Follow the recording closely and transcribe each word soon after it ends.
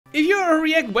If you're a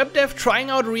React web dev trying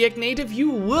out React Native, you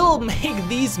will make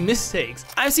these mistakes.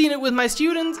 I've seen it with my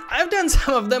students, I've done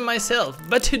some of them myself,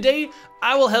 but today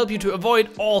I will help you to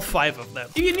avoid all 5 of them.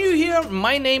 If you're new here,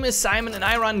 my name is Simon and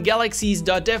I run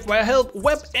Galaxies.dev, where I help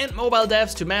web and mobile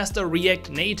devs to master React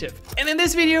Native. And in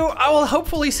this video, I will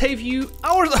hopefully save you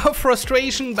hours of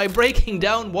frustration by breaking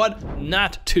down what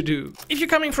not to do. If you're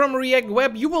coming from React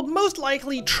Web, you will most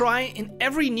likely try in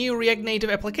every new React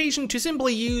Native application to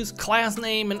simply use class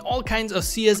name and all kinds of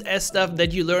CSS stuff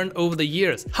that you learned over the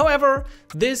years. However,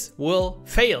 this will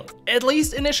fail, at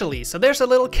least initially, so there's a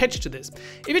little catch to this.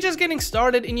 If you're just getting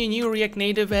started in your new React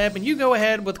Native app and you go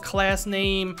ahead with class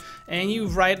name and you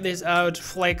write this out,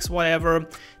 flex, whatever,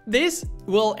 this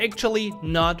will actually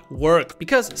not work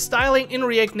because styling in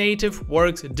React Native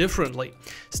works differently.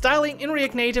 Styling in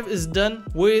React Native is done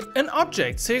with an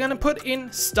object. So you're gonna put in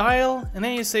style and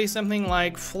then you say something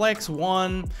like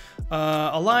flex1,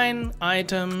 align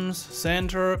items,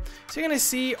 center. So you're gonna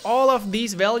see all of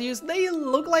these values. They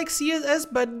look like CSS,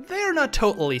 but they're not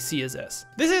totally CSS.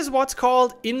 This is what's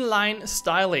called inline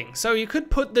styling. So you could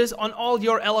put this on all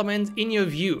your elements in your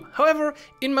view. However,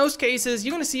 in most cases,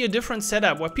 you're gonna see a different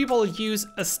setup where people use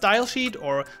a style sheet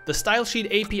or the style sheet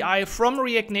API from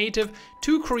React Native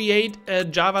to create a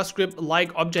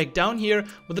JavaScript-like object down here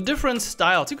with the different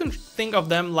styles. You can think of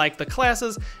them like the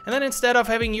classes, and then instead of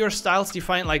having your styles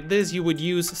defined like this, you would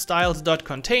use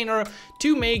styles.container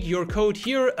to make your code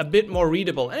here a bit more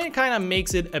readable, and it kind of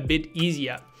makes it a bit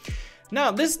easier.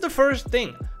 Now, this is the first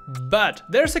thing, but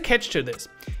there's a catch to this.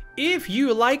 If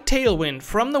you like Tailwind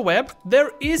from the web,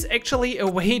 there is actually a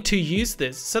way to use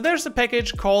this. So there's a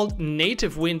package called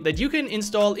NativeWind that you can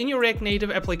install in your React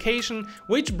Native application,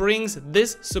 which brings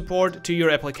this support to your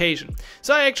application.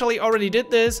 So I actually already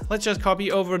did this. Let's just copy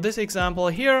over this example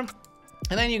here.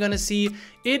 And then you're gonna see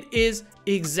it is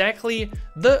exactly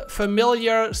the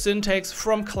familiar syntax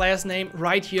from class name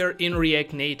right here in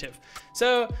React Native.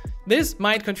 So this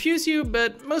might confuse you,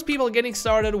 but most people getting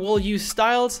started will use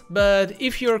styles. But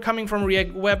if you're coming from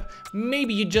React Web,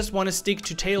 maybe you just want to stick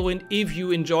to Tailwind if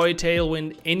you enjoy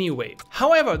Tailwind anyway.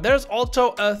 However, there's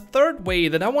also a third way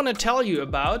that I want to tell you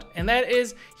about, and that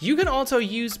is you can also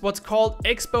use what's called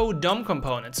Expo DOM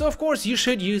component. So of course you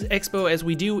should use Expo as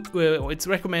we do. It's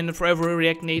recommended for every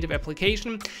React Native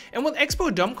application. And with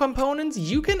Expo DOM components,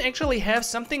 you can actually have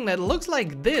something that looks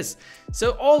like this.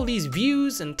 So all these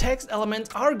views and text elements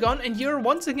are gone, and you're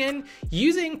once again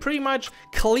using pretty much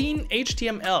clean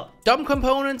HTML. DOM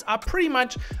components are pretty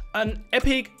much an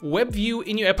epic web view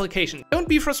in your application. Don't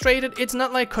be frustrated, it's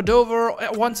not like Cordova.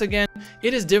 Once again,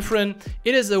 it is different.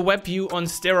 It is a web view on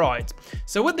steroids.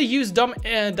 So with the use DOM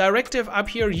directive up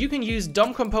here, you can use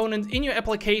DOM components in your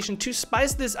application to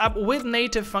spice this up with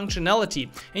native functionality.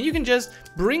 And you can just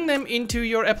bring them into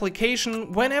your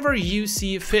application whenever you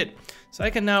see fit. So I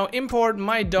can now import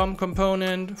my DOM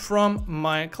component from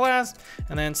my class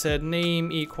and then set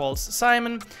name equals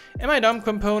Simon, and my DOM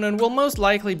component will most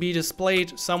likely be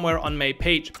displayed somewhere on my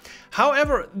page.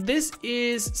 However, this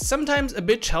is sometimes a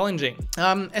bit challenging,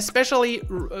 especially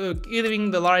giving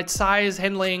the right size,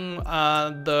 handling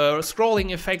the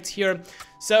scrolling effects here.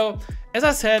 So as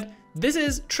I said, this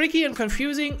is tricky and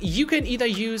confusing. You can either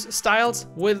use styles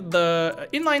with the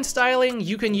inline styling,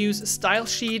 you can use style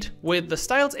sheet with the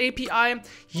styles API,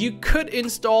 you could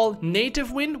install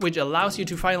NativeWind, which allows you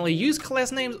to finally use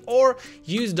class names, or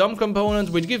use DOM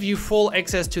components, which give you full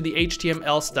access to the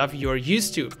HTML stuff you're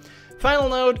used to. Final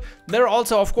note, there are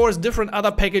also of course different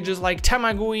other packages like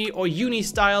Tamagui or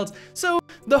Unistyles, so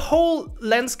the whole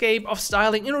landscape of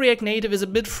styling in React Native is a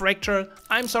bit fractured.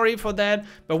 I'm sorry for that,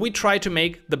 but we try to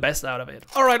make the best out of it.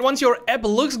 Alright, once your app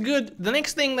looks good, the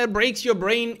next thing that breaks your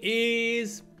brain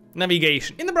is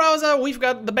navigation. In the browser, we've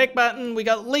got the back button, we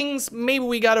got links, maybe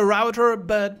we got a router,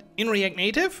 but in React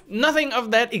Native, nothing of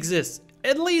that exists.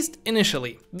 At least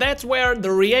initially. That's where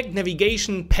the React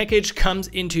navigation package comes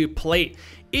into play.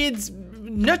 It's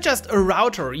not just a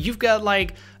router, you've got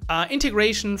like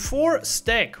integration for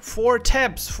stack, for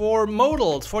tabs, for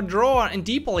modals, for drawer and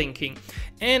deep linking.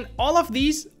 And all of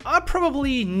these are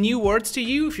probably new words to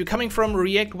you if you're coming from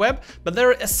React Web, but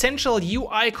they're essential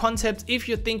UI concepts if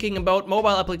you're thinking about mobile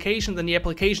applications and the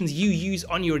applications you use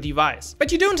on your device.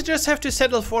 But you don't just have to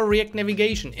settle for React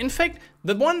navigation. In fact,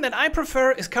 the one that I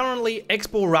prefer is currently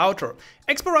Expo Router.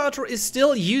 Expo Router is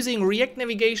still using React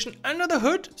navigation under the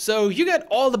hood, so you get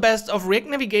all the best of React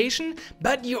navigation,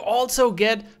 but you also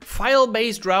get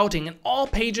file-based routing and all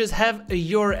pages have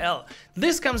a URL.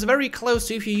 This comes very close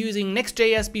to if you're using Next.js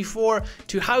JS before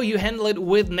to how you handle it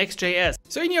with Next.js.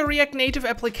 So in your React Native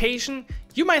application,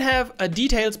 you might have a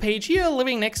details page here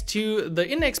living next to the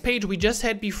index page we just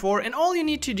had before, and all you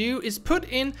need to do is put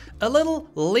in a little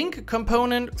link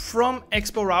component from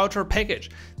Expo Router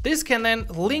package. This can then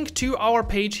link to our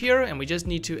page here, and we just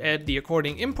need to add the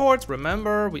according imports.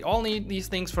 Remember, we all need these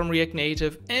things from React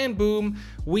Native, and boom,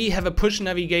 we have a push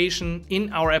navigation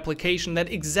in our application that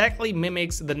exactly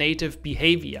mimics the native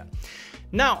behavior.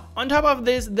 Now, on top of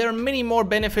this, there are many more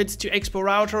benefits to Expo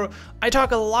Router. I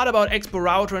talk a lot about Expo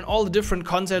Router and all the different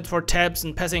concepts for tabs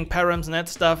and passing params and that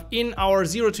stuff in our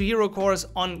Zero to Hero course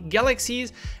on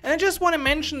Galaxies. And I just want to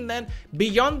mention that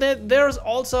beyond that, there's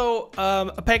also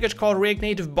a package called React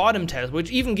Native Bottom Tabs, which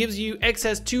even gives you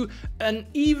access to an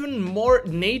even more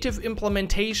native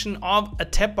implementation of a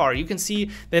tab bar. You can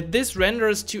see that this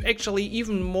renders to actually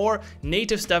even more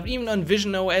native stuff, even on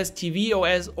Vision OS, TV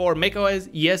OS, or Mac OS.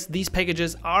 Yes, these packages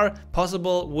are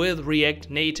possible with React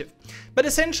Native. But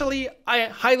essentially, I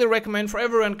highly recommend for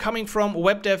everyone coming from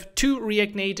web dev to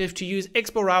React Native to use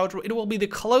Expo Router. It will be the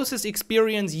closest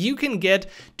experience you can get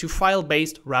to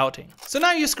file-based routing. So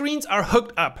now your screens are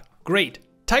hooked up. Great.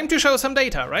 Time to show some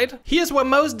data, right? Here's where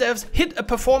most devs hit a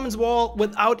performance wall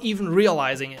without even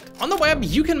realizing it. On the web,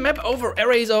 you can map over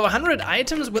arrays of 100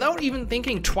 items without even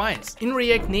thinking twice. In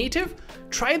React Native,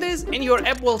 try this and your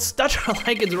app will stutter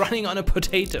like it's running on a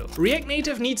potato. React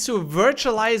Native needs to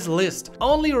virtualize list,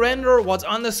 only render what's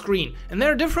on the screen. And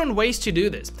there are different ways to do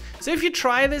this. So if you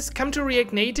try this, come to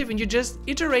React Native and you're just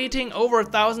iterating over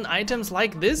 1,000 items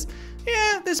like this,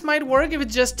 yeah, this might work if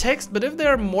it's just text, but if there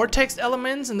are more text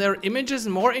elements and there are images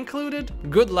more included,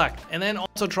 good luck. And then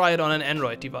also try it on an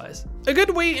Android device. A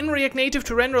good way in React Native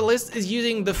to render lists is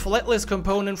using the flat list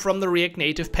component from the React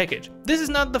Native package. This is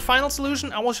not the final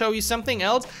solution, I will show you something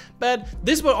else, but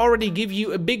this will already give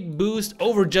you a big boost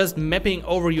over just mapping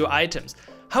over your items.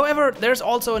 However, there's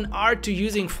also an art to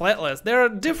using flat list. There are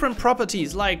different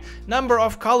properties like number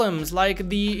of columns, like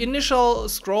the initial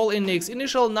scroll index,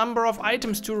 initial number of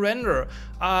items to render,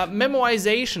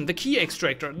 memoization, the key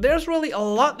extractor. There's really a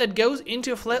lot that goes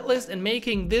into a flat list and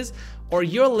making this or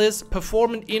your list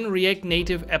performant in React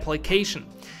Native application.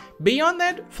 Beyond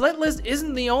that, flatlist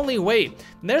isn't the only way.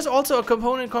 There's also a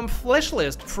component called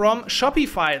FlashList from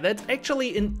Shopify that's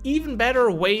actually an even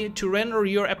better way to render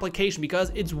your application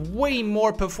because it's way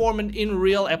more performant in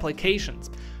real applications.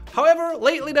 However,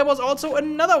 lately there was also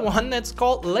another one that's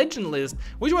called Legend List,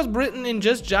 which was written in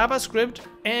just JavaScript,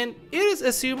 and it is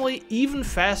assumably even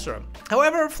faster.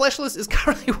 However, FlashList is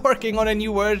currently working on a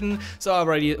new version, so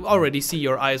I already see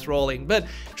your eyes rolling. But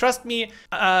trust me,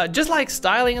 just like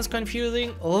styling is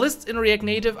confusing, lists in React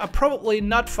Native are probably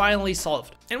not finally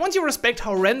solved. And once you respect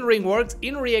how rendering works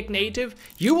in React Native,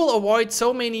 you will avoid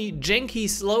so many janky,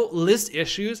 slow list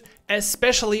issues,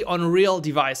 especially on real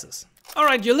devices.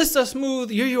 Alright, your lists are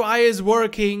smooth, your UI is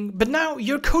working, but now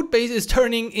your codebase is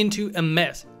turning into a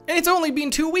mess. And it's only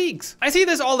been 2 weeks. I see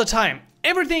this all the time.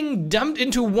 Everything dumped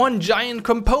into one giant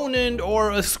component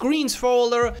or a screens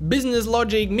folder, business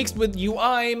logic mixed with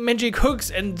UI, magic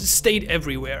hooks, and state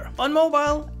everywhere. On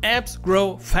mobile, apps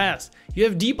grow fast. You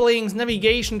have deep links,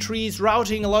 navigation trees,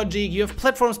 routing logic, you have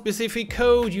platform-specific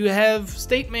code, you have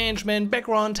state management,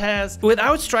 background tasks.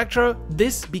 Without structure,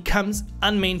 this becomes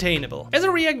unmaintainable. As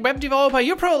a React web developer,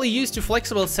 you're probably used to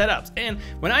flexible setups. And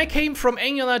when I came from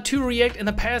Angular to React in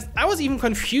the past, I was even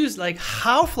confused like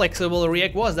how flexible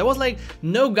React was. There was like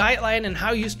no guideline in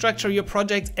how you structure your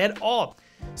projects at all.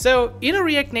 So in a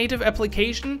React Native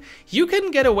application, you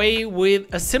can get away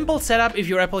with a simple setup if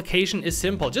your application is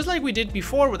simple. Just like we did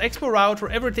before with Expo Router,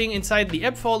 everything inside the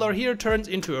app folder here turns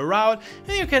into a route,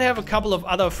 and you can have a couple of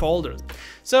other folders.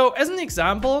 So as an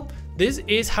example, this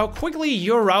is how quickly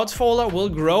your routes folder will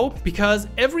grow because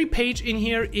every page in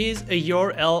here is a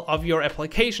URL of your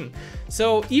application.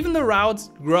 So even the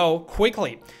routes grow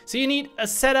quickly. So you need a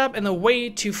setup and a way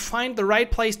to find the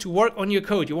right place to work on your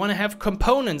code. You want to have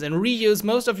components and reuse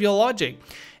most of your logic.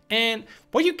 And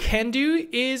what you can do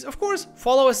is, of course,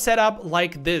 follow a setup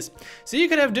like this. So you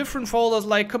can have different folders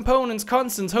like components,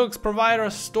 constants, hooks, provider,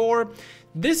 store.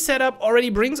 This setup already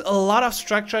brings a lot of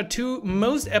structure to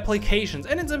most applications,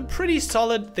 and it's a pretty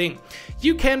solid thing.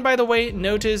 You can, by the way,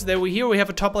 notice that here we have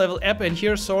a top level app and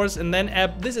here source and then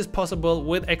app. This is possible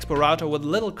with Expo Router with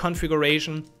little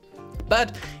configuration.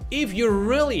 But if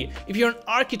you're an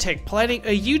architect planning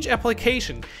a huge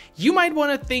application, you might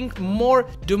want to think more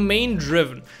domain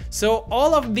driven. So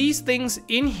all of these things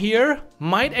in here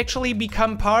might actually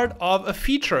become part of a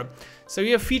feature. So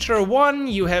you have feature 1,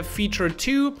 you have feature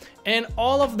 2, and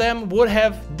all of them would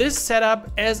have this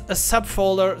setup as a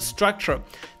subfolder structure.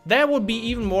 That would be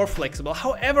even more flexible.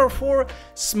 However, for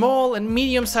small and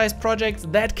medium-sized projects,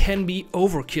 that can be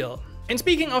overkill. And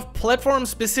speaking of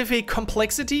platform-specific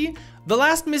complexity, the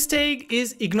last mistake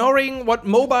is ignoring what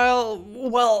mobile,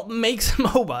 well, makes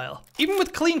mobile. Even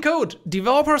with clean code,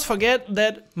 developers forget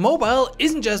that mobile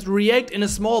isn't just React in a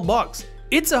small box.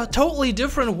 It's a totally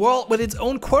different world with its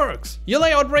own quirks. Your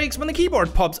layout breaks when the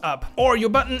keyboard pops up, or your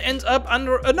button ends up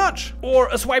under a notch, or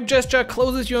a swipe gesture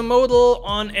closes your modal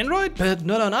on Android, but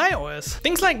not on iOS.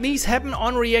 Things like these happen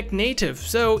on React Native,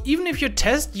 so even if you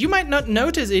test, you might not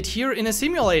notice it here in a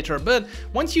simulator, but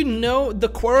once you know the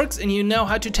quirks and you know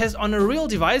how to test on a real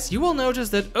device, you will notice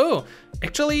that, oh,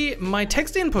 actually my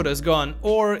text input is gone,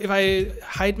 or if I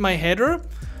hide my header,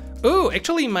 oh,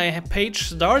 actually my page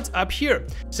starts up here.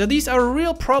 So these are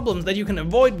real problems that you can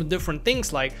avoid with different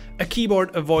things like a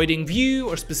keyboard avoiding view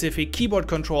or specific keyboard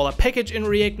controller package in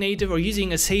React Native or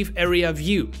using a safe area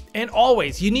view. And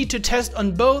always, you need to test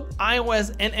on both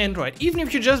iOS and Android. Even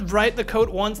if you just write the code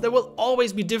once, there will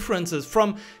always be differences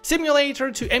from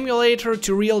simulator to emulator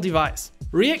to real device.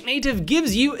 React Native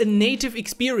gives you a native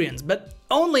experience, but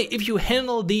only if you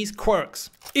handle these quirks.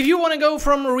 If you want to go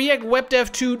from React Web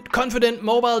Dev to confident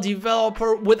mobile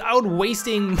developer without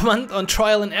wasting months on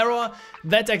trial and error,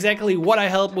 that's exactly what I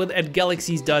help with at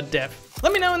Galaxies.dev.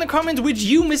 Let me know in the comments which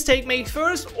you mistake make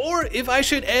first, or if I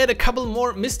should add a couple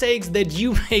more mistakes that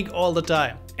you make all the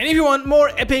time. And if you want more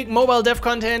epic mobile dev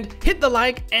content, hit the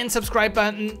like and subscribe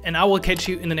button, and I will catch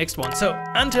you in the next one. So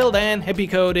until then, happy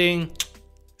coding,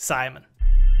 Simon.